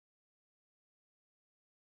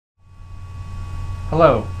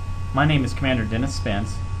Hello, my name is Commander Dennis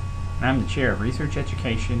Spence, and I'm the Chair of Research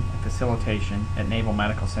Education and Facilitation at Naval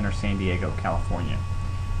Medical Center, San Diego, California.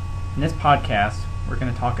 In this podcast, we're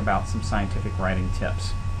going to talk about some scientific writing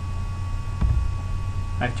tips.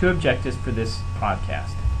 I have two objectives for this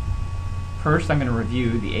podcast. First, I'm going to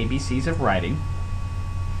review the ABCs of writing.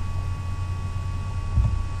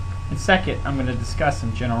 And second, I'm going to discuss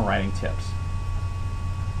some general writing tips.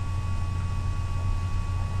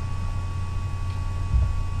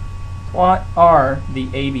 What are the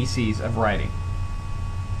ABCs of writing?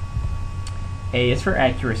 A is for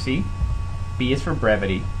accuracy, B is for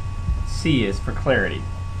brevity, C is for clarity.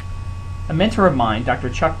 A mentor of mine, Dr.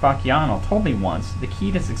 Chuck Vacchiano, told me once the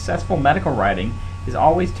key to successful medical writing is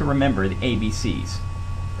always to remember the ABCs.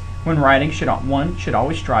 When writing, one should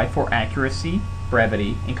always strive for accuracy,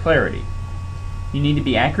 brevity, and clarity. You need to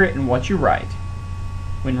be accurate in what you write.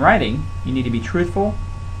 When writing, you need to be truthful,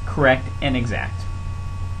 correct, and exact.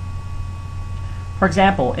 For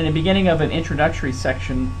example, in the beginning of an introductory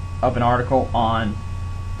section of an article on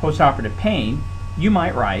postoperative pain, you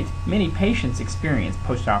might write, "Many patients experience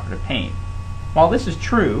postoperative pain." While this is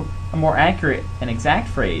true, a more accurate and exact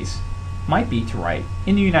phrase might be to write,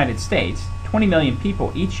 "In the United States, 20 million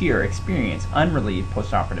people each year experience unrelieved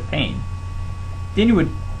postoperative pain." Then you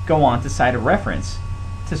would go on to cite a reference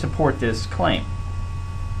to support this claim.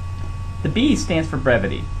 The B stands for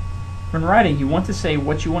brevity. When writing, you want to say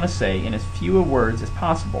what you want to say in as few words as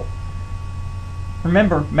possible.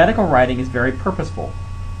 Remember, medical writing is very purposeful.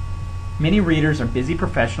 Many readers are busy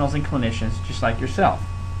professionals and clinicians just like yourself.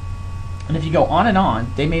 And if you go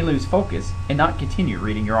on, they may lose focus and not continue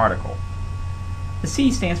reading your article. The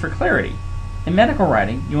C stands for clarity. In medical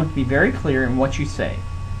writing, you want to be very clear in what you say.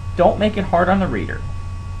 Don't make it hard on the reader.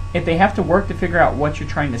 If they have to work to figure out what you're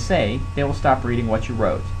trying to say, they will stop reading what you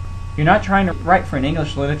wrote. You're not trying to write for an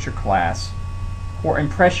English literature class or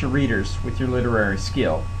impress your readers with your literary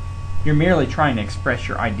skill. You're merely trying to express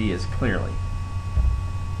your ideas clearly.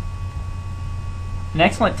 An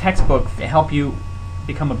excellent textbook to help you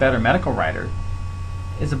become a better medical writer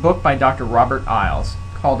is a book by Dr. Robert Iles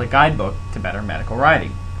called A Guidebook to Better Medical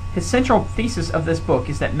Writing. His central thesis of this book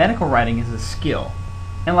is that medical writing is a skill,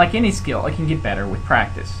 and like any skill, it can get better with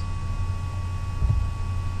practice.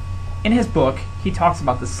 In his book, he talks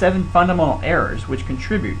about the 7 fundamental errors which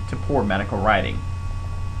contribute to poor medical writing.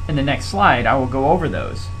 In the next slide, I will go over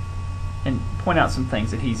those and point out some things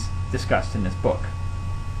that he's discussed in this book.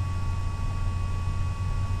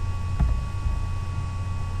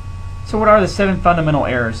 So what are the 7 fundamental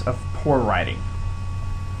errors of poor writing?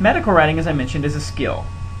 Medical writing, as I mentioned, is a skill.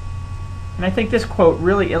 And I think this quote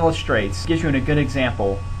really gives you a good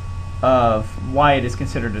example of why it is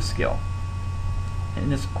considered a skill. And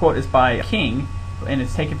this quote is by King, and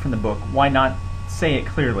it's taken from the book Why Not Say It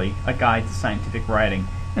Clearly, A Guide to Scientific Writing.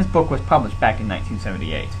 This book was published back in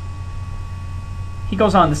 1978. He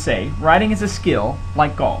goes on to say, writing is a skill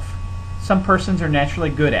like golf. Some persons are naturally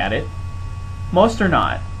good at it. Most are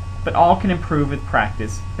not, but all can improve with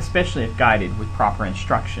practice, especially if guided with proper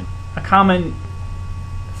instruction. A common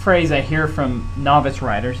phrase I hear from novice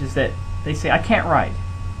writers is that they say, "I can't write.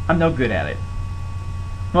 I'm no good at it."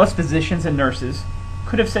 Most physicians and nurses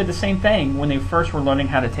could have said the same thing when they first were learning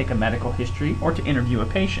how to take a medical history or to interview a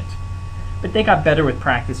patient, but they got better with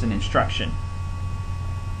practice and instruction.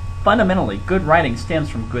 Fundamentally, good writing stems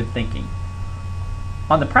from good thinking.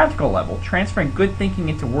 On the practical level, transferring good thinking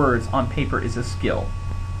into words on paper is a skill.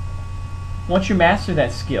 Once you master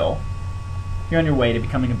that skill, you're on your way to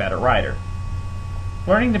becoming a better writer.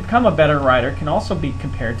 Learning to become a better writer can also be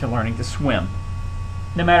compared to learning to swim.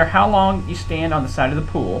 No matter how long you stand on the side of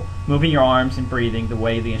the pool, moving your arms and breathing the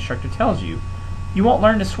way the instructor tells you, you won't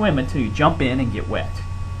learn to swim until you jump in and get wet.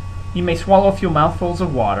 You may swallow a few mouthfuls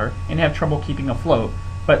of water and have trouble keeping afloat,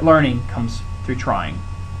 but learning comes through trying.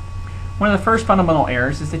 One of the first fundamental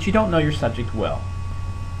errors is that you don't know your subject well.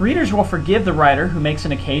 Readers will forgive the writer who makes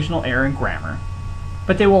an occasional error in grammar,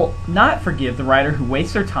 but they will not forgive the writer who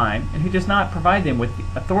wastes their time and who does not provide them with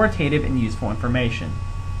authoritative and useful information.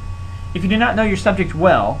 If you do not know your subject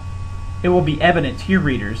well, it will be evident to your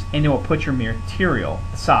readers and they will put your material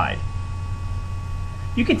aside.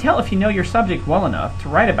 You can tell if you know your subject well enough to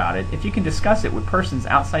write about it if you can discuss it with persons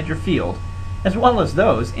outside your field as well as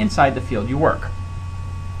those inside the field you work.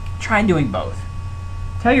 Try doing both.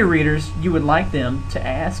 Tell your readers you would like them to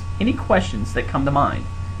ask any questions that come to mind.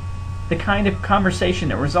 The kind of conversation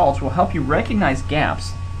that results will help you recognize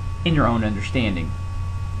gaps in your own understanding.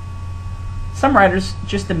 Some writers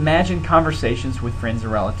just imagine conversations with friends or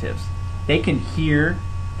relatives. They can hear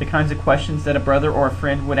the kinds of questions that a brother or a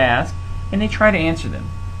friend would ask, and they try to answer them.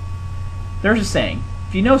 There's a saying,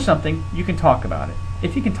 If you know something, you can talk about it.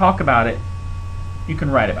 If you can talk about it, you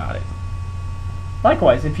can write about it.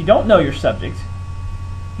 Likewise, if you don't know your subject,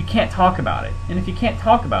 you can't talk about it. And if you can't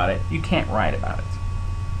talk about it, you can't write about it.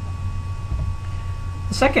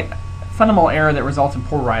 The second fundamental error that results in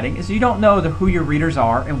poor writing is you don't know who your readers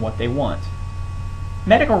are and what they want.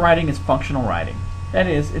 Medical writing is functional writing. That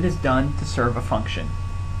is, it is done to serve a function.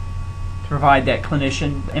 To provide that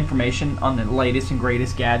clinician information on the latest and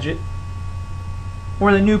greatest gadget,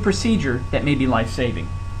 or the new procedure that may be life-saving.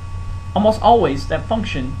 Almost always, that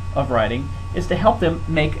function of writing is to help them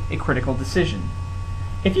make a critical decision.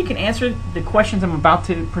 If you can answer the questions I'm about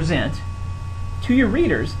to present to your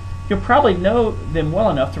readers, you'll probably know them well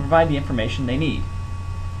enough to provide the information they need.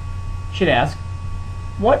 You should ask,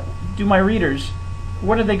 what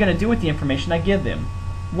are they going to do with the information I give them?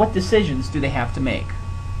 What decisions do they have to make?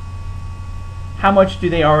 How much do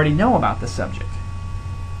they already know about the subject?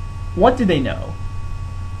 What do they know?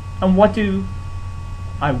 And what do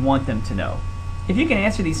I want them to know? If you can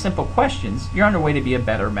answer these simple questions, you're on your way to be a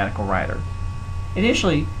better medical writer.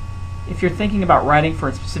 Initially, if you're thinking about writing for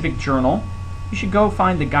a specific journal, you should go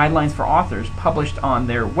find the guidelines for authors published on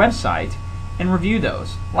their website and review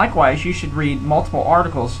those. Likewise, you should read multiple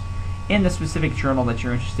articles in the specific journal that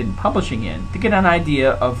you're interested in publishing in to get an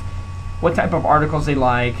idea of what type of articles they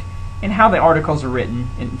like and how the articles are written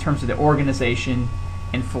in terms of the organization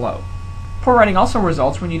and flow. Poor writing also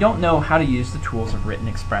results when you don't know how to use the tools of written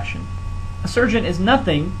expression. A surgeon is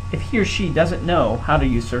nothing if he or she doesn't know how to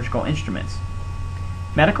use surgical instruments.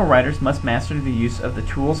 Medical writers must master the use of the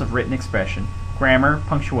tools of written expression, grammar,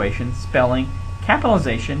 punctuation, spelling,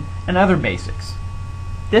 capitalization, and other basics.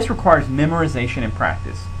 This requires memorization and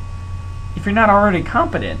practice. If you're not already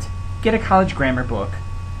competent, get a college grammar book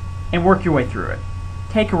and work your way through it.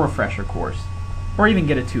 Take a refresher course, or even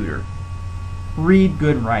get a tutor. Read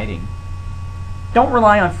good writing. Don't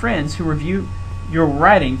rely on friends who review your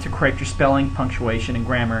writing to correct your spelling, punctuation, and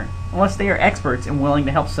grammar unless they are experts and willing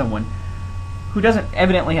to help someone who doesn't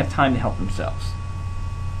evidently have time to help themselves.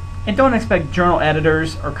 And don't expect journal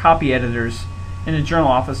editors or copy editors in the journal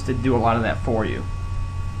office to do a lot of that for you.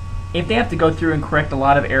 If they have to go through and correct a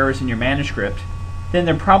lot of errors in your manuscript, then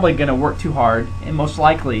they're probably going to work too hard and most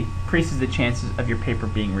likely increases the chances of your paper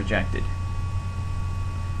being rejected.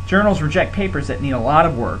 Journals reject papers that need a lot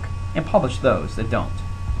of work and publish those that don't.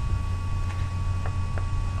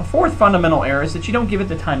 A fourth fundamental error is that you don't give it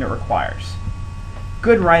the time it requires.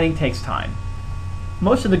 Good writing takes time.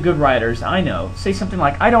 Most of the good writers I know say something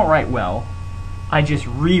like, I don't write well, I just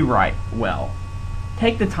rewrite well.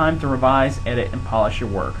 Take the time to revise, edit, and polish your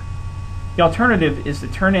work. The alternative is to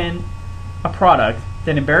turn in a product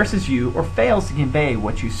that embarrasses you or fails to convey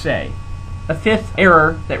what you say. A fifth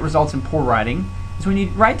error that results in poor writing is when you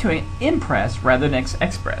write to impress rather than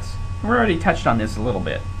express. We already touched on this a little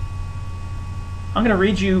bit. I'm going to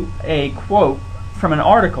read you a quote from an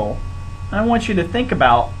article, and I want you to think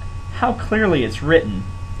about how clearly it's written,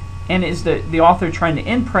 and is the author trying to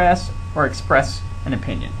impress or express an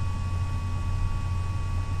opinion.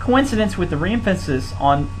 Coincidence with the reemphasis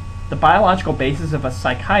on the biological basis of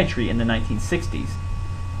psychiatry in the 1960s.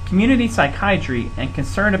 Community psychiatry and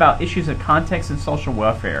concern about issues of context and social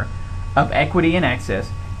welfare, of equity and access,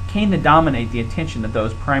 came to dominate the attention of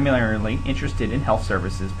those primarily interested in health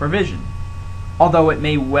services provision. Although it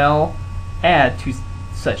may well add to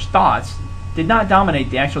such thoughts, did not dominate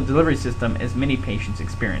the actual delivery system as many patients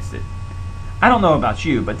experienced it. I don't know about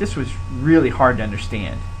you, but this was really hard to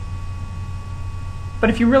understand. But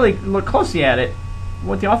if you really look closely at it,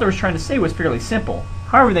 what the author was trying to say was fairly simple.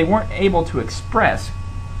 However, they weren't able to express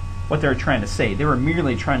what they were trying to say. They were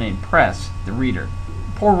merely trying to impress the reader.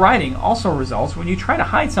 Poor writing also results when you try to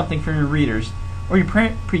hide something from your readers or you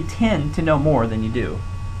pretend to know more than you do.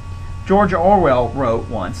 George Orwell wrote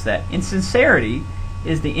once that insincerity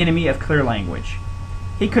is the enemy of clear language.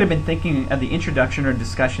 He could have been thinking of the introduction or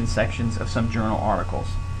discussion sections of some journal articles.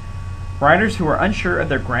 Writers who are unsure of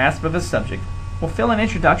their grasp of a subject will fill an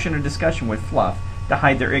introduction or discussion with fluff to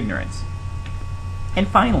hide their ignorance. And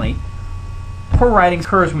finally, poor writing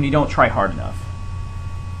occurs when you don't try hard enough.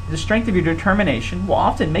 The strength of your determination will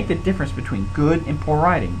often make the difference between good and poor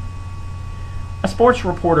writing. A sports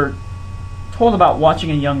reporter told about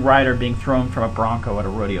watching a young rider being thrown from a bronco at a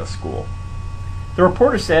rodeo school. The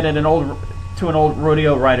reporter said to an old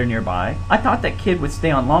rodeo rider nearby, "I thought that kid would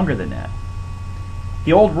stay on longer than that."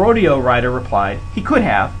 The old rodeo rider replied, "He could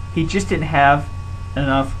have, he just didn't have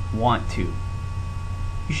enough want to."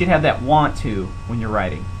 You should have that want to when you're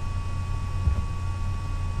writing.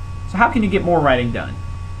 So how can you get more writing done?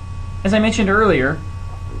 As I mentioned earlier,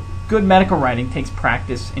 good medical writing takes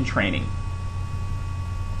practice and training.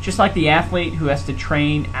 Just like the athlete who has to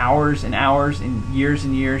train hours and hours and years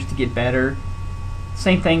to get better,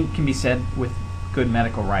 same thing can be said with good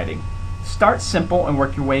medical writing. Start simple and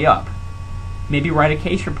work your way up. Maybe write a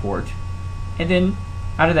case report, and then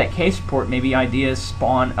out of that case report, maybe ideas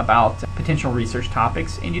spawn about potential research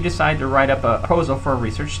topics, and you decide to write up a proposal for a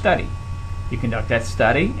research study. You conduct that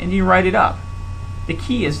study, and you write it up. The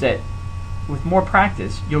key is that with more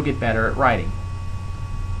practice, you'll get better at writing.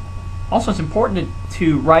 Also, it's important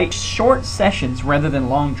to write short sessions rather than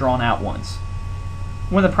long, drawn-out ones.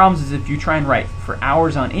 One of the problems is if you try and write for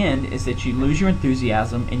hours on end is that you lose your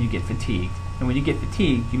enthusiasm and you get fatigued. And when you get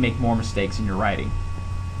fatigued, you make more mistakes in your writing.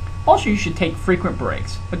 Also, you should take frequent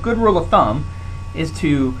breaks. A good rule of thumb is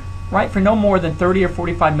to write for no more than 30 or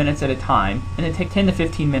 45 minutes at a time, and then take 10 to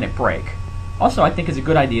 15 minute break. Also, I think it's a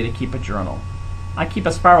good idea to keep a journal. I keep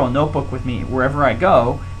a spiral notebook with me wherever I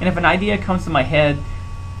go, and if an idea comes to my head,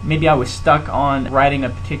 maybe I was stuck on writing a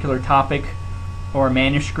particular topic or a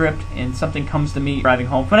manuscript, and something comes to me driving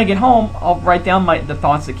home. When I get home, I'll write down the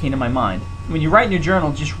thoughts that came to my mind. When you write in your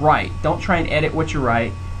journal, just write. Don't try and edit what you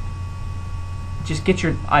write. Just get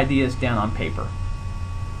your ideas down on paper,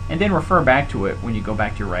 and then refer back to it when you go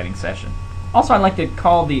back to your writing session. Also, I like to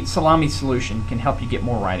call the salami solution can help you get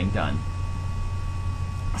more writing done.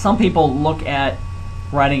 Some people look at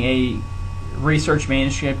writing a research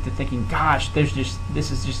manuscript and thinking, gosh, there's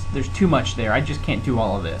too much there. I just can't do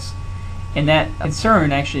all of this. And that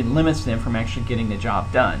concern actually limits them from actually getting the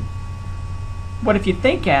job done. But if you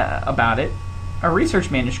think about it, a research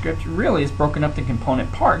manuscript really is broken up into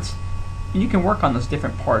component parts, and you can work on those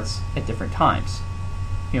different parts at different times.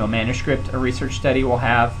 You know, a manuscript, a research study will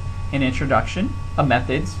have an introduction, a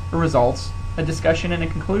methods, a results, a discussion, and a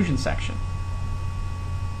conclusion section.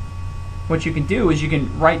 What you can do is you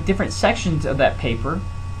can write different sections of that paper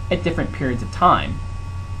at different periods of time.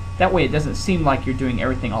 That way it doesn't seem like you're doing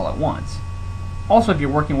everything all at once. Also, if you're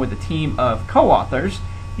working with a team of co-authors,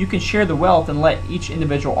 you can share the wealth and let each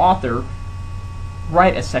individual author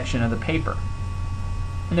write a section of the paper.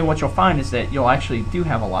 And then what you'll find is that you'll actually do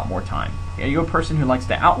have a lot more time. Are you a person who likes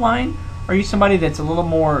to outline, or are you somebody that's a little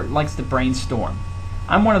more likes to brainstorm?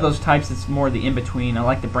 I'm one of those types that's more the in-between. I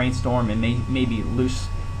like to brainstorm and maybe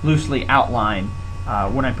loosely outline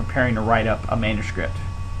when I'm preparing to write up a manuscript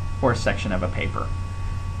or a section of a paper.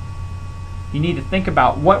 You need to think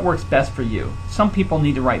about what works best for you. Some people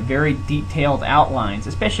need to write very detailed outlines,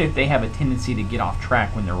 especially if they have a tendency to get off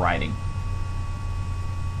track when they're writing.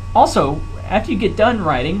 Also, after you get done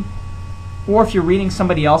writing, or if you're reading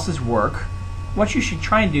somebody else's work, what you should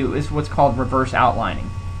try and do is what's called reverse outlining.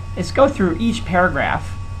 It's go through each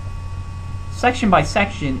paragraph, section by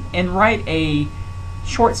section, and write a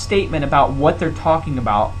short statement about what they're talking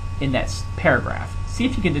about in that paragraph. See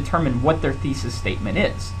if you can determine what their thesis statement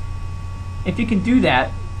is. If you can do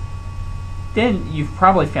that, then you've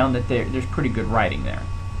probably found that there's pretty good writing there.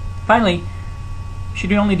 Finally, you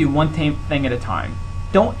should only do one thing at a time.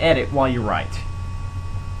 Don't edit while you write.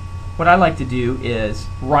 What I like to do is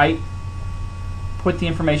write, put the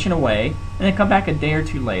information away, and then come back a day or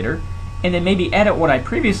two later, and then maybe edit what I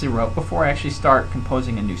previously wrote before I actually start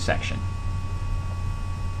composing a new section.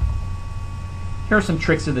 Here are some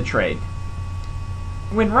tricks of the trade.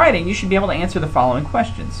 When writing, you should be able to answer the following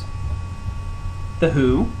questions: the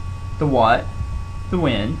who, the what, the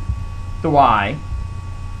when, the why,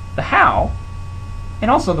 the how,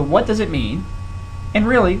 and also the what does it mean, and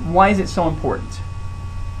really, why is it so important?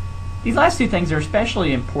 These last two things are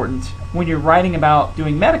especially important when you're writing about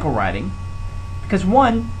doing medical writing, because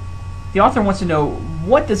one, the author wants to know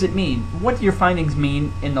what does it mean, what do your findings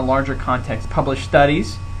mean in the larger context of published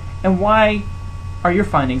studies, and why are your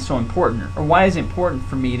findings so important, or why is it important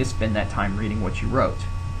for me to spend that time reading what you wrote?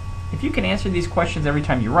 If you can answer these questions every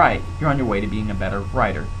time you write, you're on your way to being a better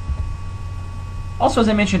writer. Also, as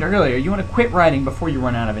I mentioned earlier, you want to quit writing before you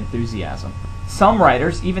run out of enthusiasm. Some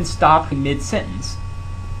writers even stop mid-sentence,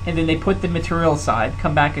 and then they put the material aside,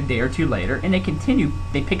 come back a day or two later, and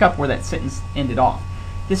they pick up where that sentence ended off.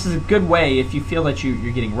 This is a good way if you feel that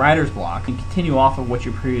you're getting writer's block and continue off of what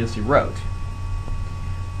you previously wrote.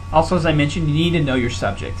 Also, as I mentioned, you need to know your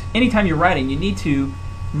subject. Anytime you're writing, you need to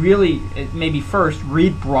really maybe first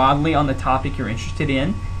read broadly on the topic you're interested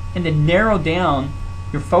in, and then narrow down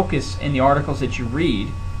your focus in the articles that you read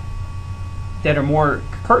that are more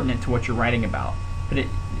pertinent to what you're writing about. But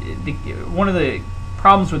one of the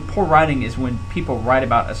problems with poor writing is when people write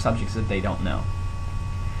about a subject that they don't know.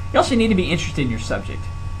 You also need to be interested in your subject.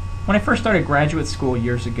 When I first started graduate school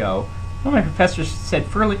years ago, one of my professors said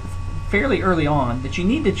fairly early on that you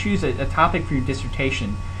need to choose a topic for your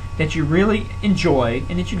dissertation that you really enjoy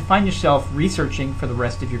and that you can find yourself researching for the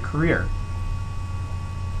rest of your career.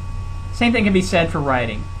 Same thing can be said for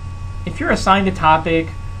writing. If you're assigned a topic,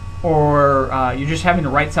 or you're just having to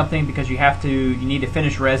write something because you need to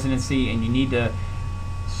finish residency and you need to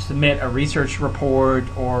submit a research report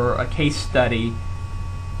or a case study,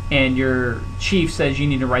 and your chief says you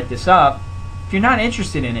need to write this up, if you're not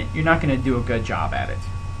interested in it, you're not going to do a good job at it.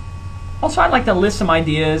 Also, I'd like to list some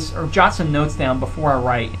ideas or jot some notes down before I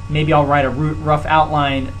write. Maybe I'll write a rough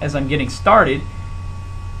outline as I'm getting started,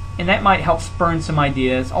 and that might help spurn some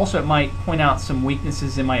ideas. Also, it might point out some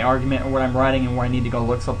weaknesses in my argument or what I'm writing and where I need to go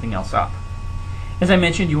look something else up. As I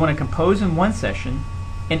mentioned, you want to compose in one session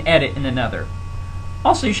and edit in another.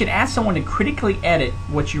 Also, you should ask someone to critically edit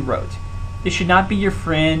what you wrote. This should not be your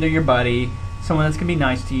friend or your buddy, someone that's going to be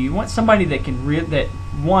nice to you. You want somebody that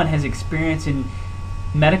one has experience in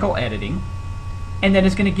medical editing, and that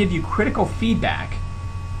is going to give you critical feedback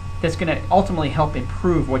that's going to ultimately help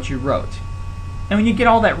improve what you wrote. And when you get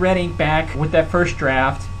all that red ink back with that first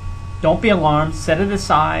draft, don't be alarmed, set it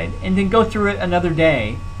aside, and then go through it another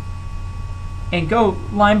day and go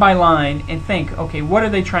line by line and think, okay, what are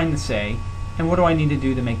they trying to say, and what do I need to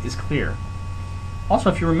do to make this clear? Also,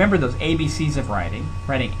 if you remember those ABCs of writing,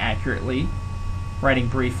 writing accurately, writing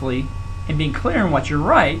briefly, and being clear in what you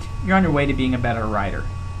write, you're on your way to being a better writer.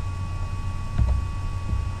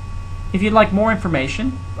 If you'd like more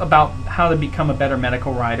information about how to become a better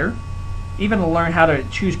medical writer, even to learn how to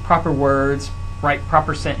choose proper words, write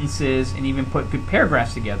proper sentences, and even put good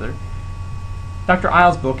paragraphs together, Dr.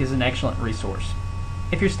 Isles' book is an excellent resource.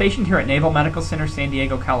 If you're stationed here at Naval Medical Center, San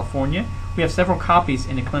Diego, California, we have several copies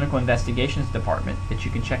in the Clinical Investigations Department that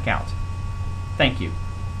you can check out. Thank you.